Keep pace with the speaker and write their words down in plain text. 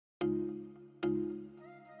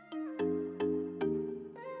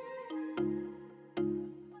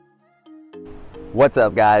What's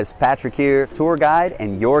up guys, Patrick here, tour guide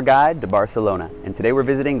and your guide to Barcelona. And today we're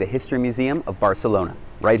visiting the History Museum of Barcelona,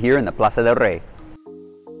 right here in the Plaza del Rey.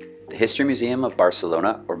 The History Museum of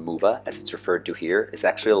Barcelona, or MUHBA as it's referred to here, is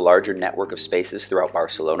actually a larger network of spaces throughout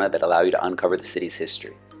Barcelona that allow you to uncover the city's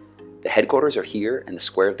history. The headquarters are here in the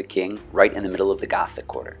Square of the King, right in the middle of the Gothic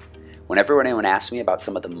Quarter. Whenever anyone asks me about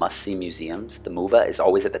some of the must-see museums, the MUHBA is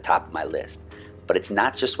always at the top of my list. But it's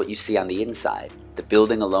not just what you see on the inside. The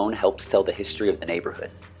building alone helps tell the history of the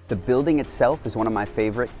neighborhood. The building itself is one of my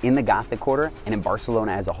favorite in the Gothic Quarter and in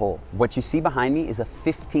Barcelona as a whole. What you see behind me is a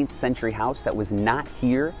 15th century house that was not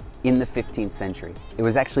here in the 15th century. It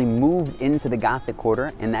was actually moved into the Gothic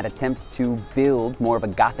Quarter in that attempt to build more of a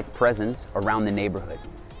Gothic presence around the neighborhood.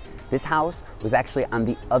 This house was actually on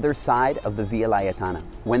the other side of the Via Laietana.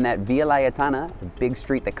 When that Via Laietana, the big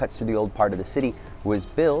street that cuts through the old part of the city, was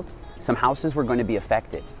built, some houses were going to be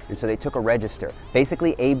affected, and so they took a register.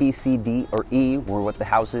 Basically, A, B, C, D, or E were what the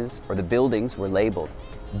houses or the buildings were labeled.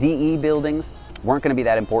 DE buildings weren't going to be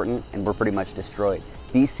that important and were pretty much destroyed.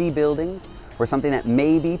 BC buildings were something that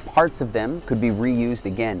maybe parts of them could be reused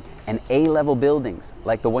again, and A-level buildings,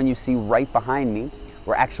 like the one you see right behind me,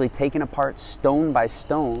 were actually taken apart stone by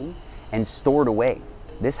stone and stored away.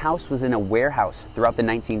 This house was in a warehouse throughout the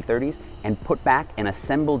 1930s and put back and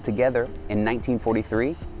assembled together in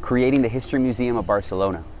 1943, creating the History Museum of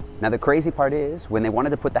Barcelona. Now the crazy part is, when they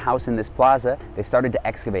wanted to put the house in this plaza, they started to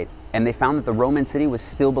excavate, and they found that the Roman city was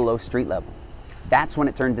still below street level. That's when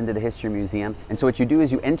it turned into the History Museum, and so what you do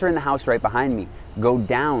is you enter in the house right behind me, go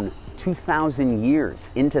down 2,000 years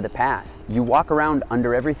into the past. You walk around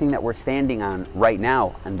under everything that we're standing on right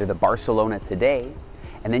now, under the Barcelona today,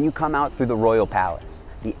 and then you come out through the Royal Palace.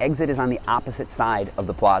 The exit is on the opposite side of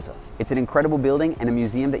the plaza. It's an incredible building and a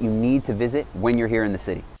museum that you need to visit when you're here in the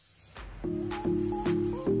city.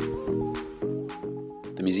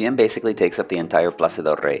 The museum basically takes up the entire Plaza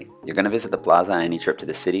del Rey. You're going to visit the plaza on any trip to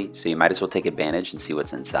the city, so you might as well take advantage and see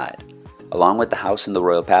what's inside. Along with the house and the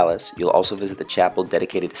Royal Palace, you'll also visit the chapel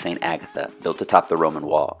dedicated to St. Agatha, built atop the Roman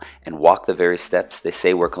wall, and walk the very steps they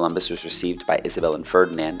say where Columbus was received by Isabel and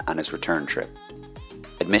Ferdinand on his return trip.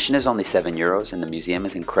 Admission is only €7 and the museum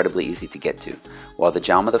is incredibly easy to get to. While the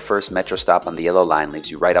Jaume I metro stop on the Yellow Line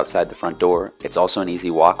leaves you right outside the front door, it's also an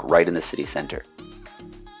easy walk right in the city center.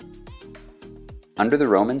 Under the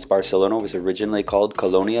Romans, Barcelona was originally called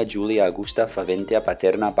Colonia Julia Augusta Faventia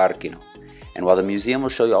Paterna Barcino. And while the museum will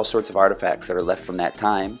show you all sorts of artifacts that are left from that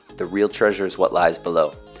time, the real treasure is what lies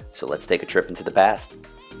below. So let's take a trip into the past.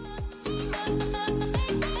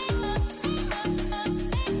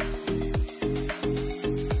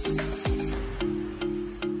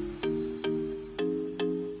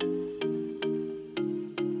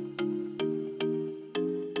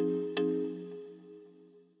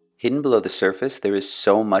 Hidden below the surface, there is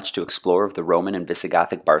so much to explore of the Roman and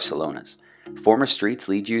Visigothic Barcelonas. Former streets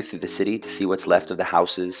lead you through the city to see what's left of the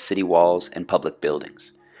houses, city walls, and public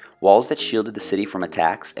buildings. Walls that shielded the city from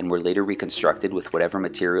attacks and were later reconstructed with whatever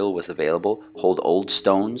material was available hold old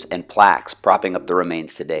stones and plaques propping up the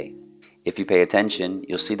remains today. If you pay attention,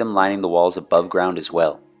 you'll see them lining the walls above ground as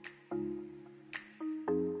well.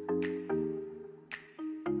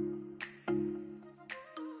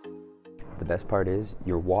 The best part is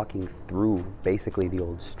you're walking through basically the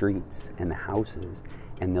old streets and the houses,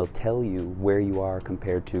 and they'll tell you where you are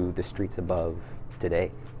compared to the streets above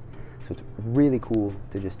today. So it's really cool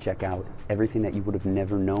to just check out everything that you would have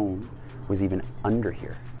never known was even under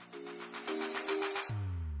here.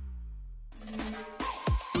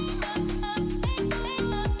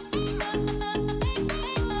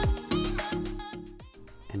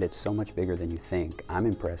 And it's so much bigger than you think. I'm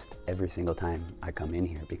impressed every single time I come in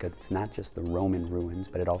here because it's not just the Roman ruins,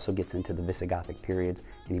 but it also gets into the Visigothic periods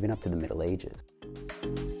and even up to the Middle Ages.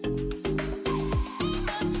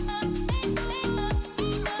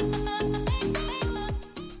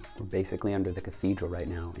 We're basically under the cathedral right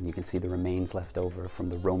now, and you can see the remains left over from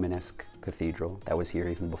the Romanesque cathedral that was here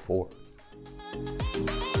even before.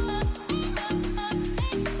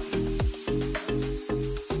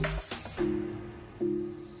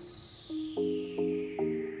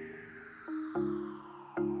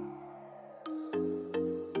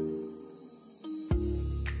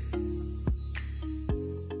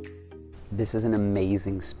 This is an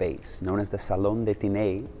amazing space, known as the Salon de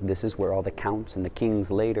Tinei. This is where all the counts and the kings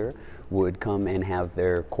later would come and have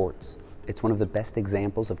their courts. It's one of the best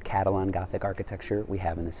examples of Catalan Gothic architecture we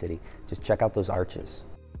have in the city. Just check out those arches.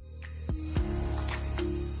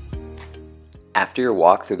 After your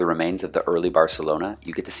walk through the remains of the early Barcelona,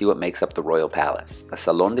 you get to see what makes up the Royal Palace. The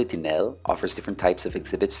Salon de Tinel offers different types of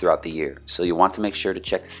exhibits throughout the year, so you'll want to make sure to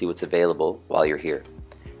check to see what's available while you're here.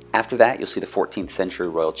 After that, you'll see the 14th century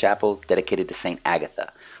royal chapel dedicated to St.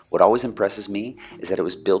 Agatha. What always impresses me is that it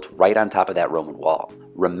was built right on top of that Roman wall.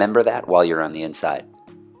 Remember that while you're on the inside.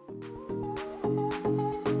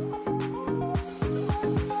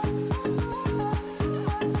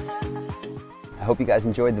 I hope you guys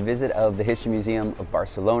enjoyed the visit of the History Museum of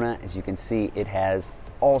Barcelona. As you can see, it has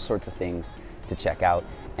all sorts of things to check out.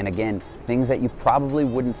 And again, things that you probably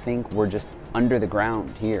wouldn't think were just under the ground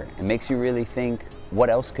here. It makes you really think, what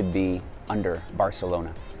else could be under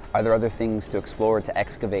Barcelona? Are there other things to explore, to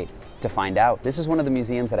excavate, to find out? This is one of the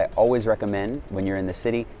museums that I always recommend when you're in the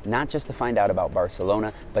city, not just to find out about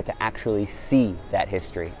Barcelona, but to actually see that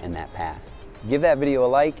history and that past. Give that video a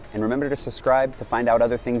like, and remember to subscribe to find out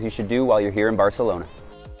other things you should do while you're here in Barcelona.